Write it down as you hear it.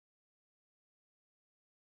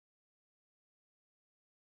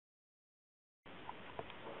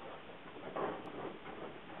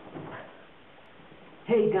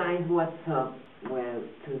Hey guys, what's up? Well,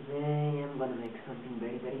 today I'm gonna make something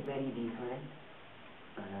very different,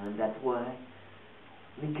 and that's why.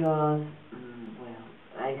 Because, well,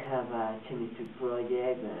 I have a chemistry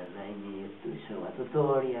project and I need to show a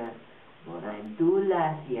tutorial, but I'm too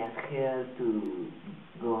lazy as hell to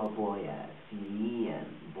go buy a CD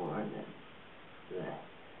and board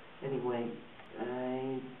and anyway,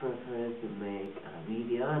 I prefer to make a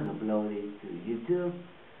video and upload it to YouTube.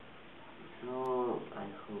 So I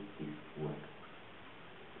hope this works.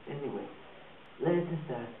 Anyway, let's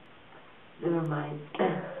start. Never mind.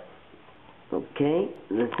 Okay,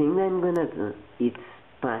 the thing I'm gonna do is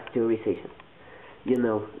pasteurization. You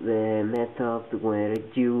know, the method where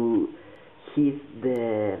you heat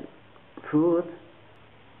the food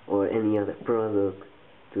or any other product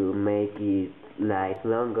to make it last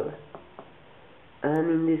longer. And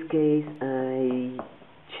in this case, I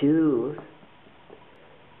choose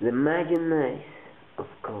the mayonnaise, of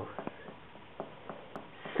course.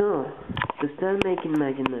 So, to start making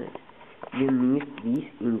mayonnaise, you need these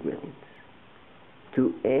ingredients: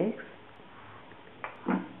 2 eggs,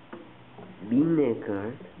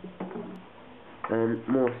 vinegar, and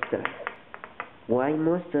mustard. Why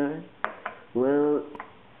mustard? Well,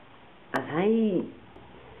 as I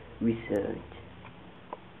researched,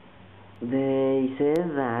 they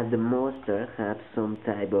said that the mustard has some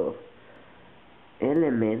type of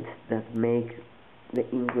element that makes the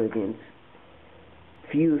ingredients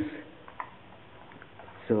fuse.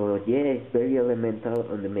 So yeah, it's very elemental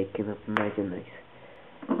on the making of mayonnaise.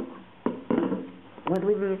 What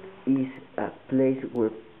we need is a place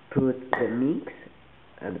where put the mix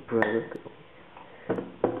and the product.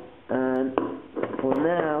 And for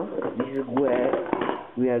now, this is where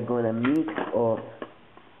we are gonna mix up.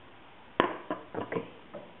 Okay.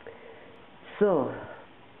 So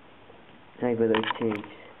I better change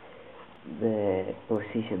the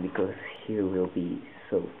position because here will be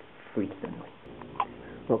so freaking.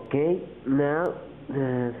 Okay, now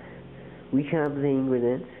that we have the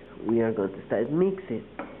ingredients, we are going to start mixing.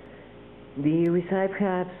 The recipe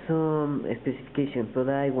has some specifications, but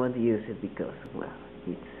I won't use it because, well,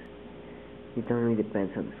 it only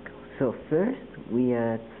depends on the skill. So first we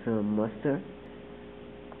add some mustard,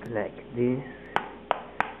 like this.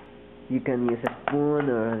 You can use a spoon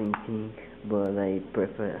or anything, but I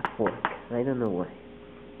prefer a fork. I don't know why,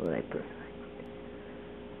 but I prefer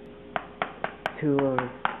 2 or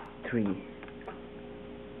 3.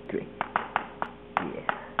 Yeah,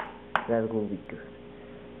 that will be good.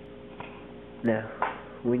 Now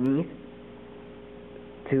we need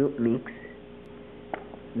to mix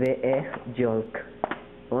the egg yolk,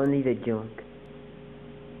 only the yolk.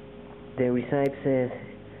 The recipe says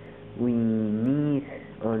we need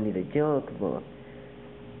only the yolk, but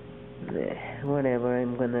whatever,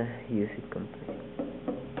 I'm gonna use it completely.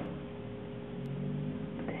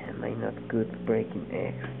 Damn, I'm not good breaking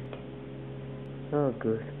eggs. Oh,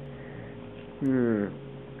 good.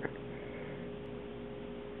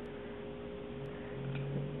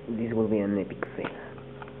 This will be an epic fail.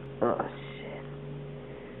 Oh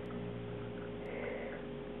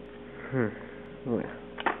shit. Well,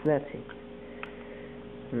 that's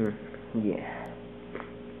it. Yeah.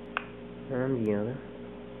 And the other.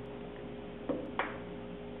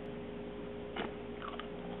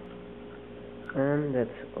 And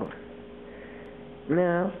that's all.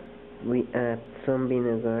 Now we add some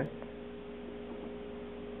vinegar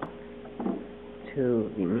to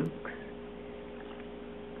the mix.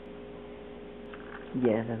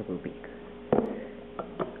 Yeah, that will be good.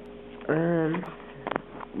 And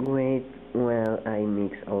wait while I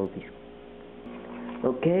mix all this.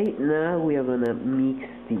 Okay, now we are gonna mix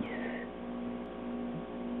this.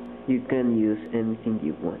 You can use anything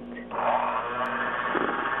you want.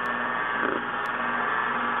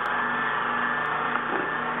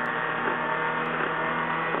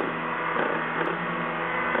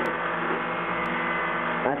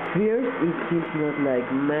 At first it seems not like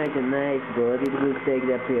mayonnaise, but it will take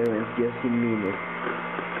the appearance just in minutes.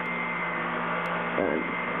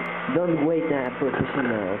 Don't wait a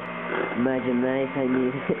professional mayonnaise, I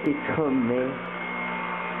mean it's homemade.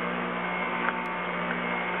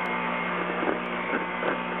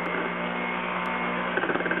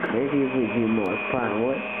 Maybe it will be more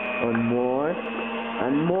power, and more,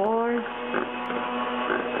 and more.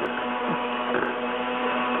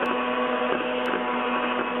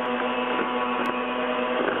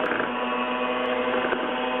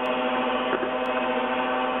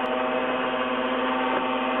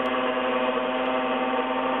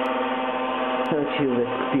 Such a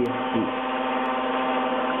 50.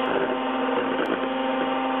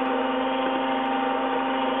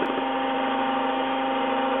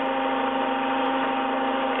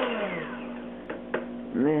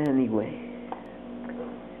 Anyway,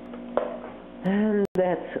 and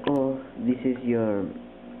that's all. This is your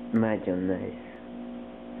mayonnaise.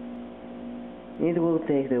 It will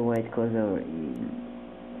take the white color in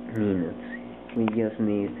minutes. We just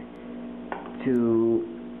need to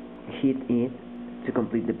heat it to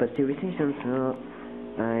complete the pasteurization, so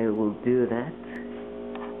I will do that.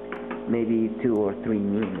 Maybe 2 or 3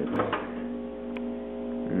 minutes.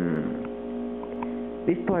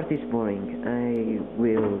 This part is boring. I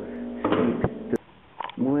will skip to...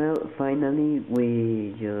 Well, finally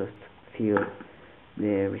we just fill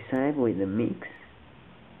the recipe with the mix.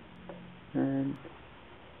 And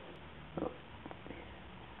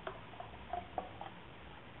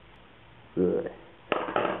good.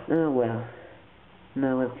 Oh well,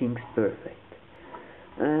 now everything's perfect.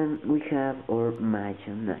 And we have our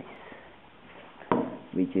mayonnaise.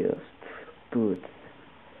 We just put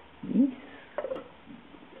this,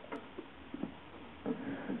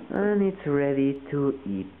 and it's ready to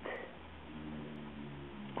eat.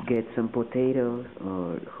 Get some potatoes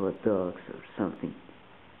or hot dogs or something.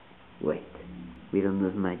 Wait, we don't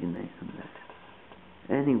use mayonnaise on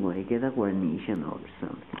that. Anyway, get a guarnition or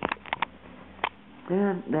something.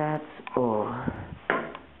 And that's all,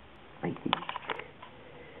 I think.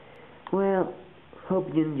 Well, hope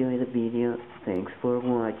you enjoyed the video. Thanks for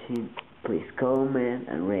watching. Please comment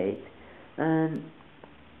and rate. And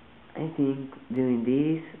I think doing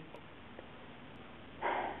this,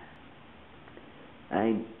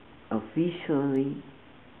 I'm officially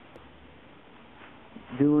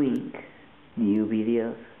doing new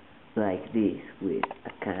videos like this with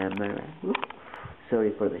a camera. Oops,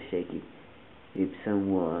 sorry for the shaking. If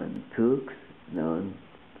someone cooks, don't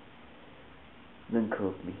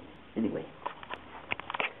cook me. Anyway,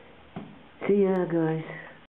 see ya guys.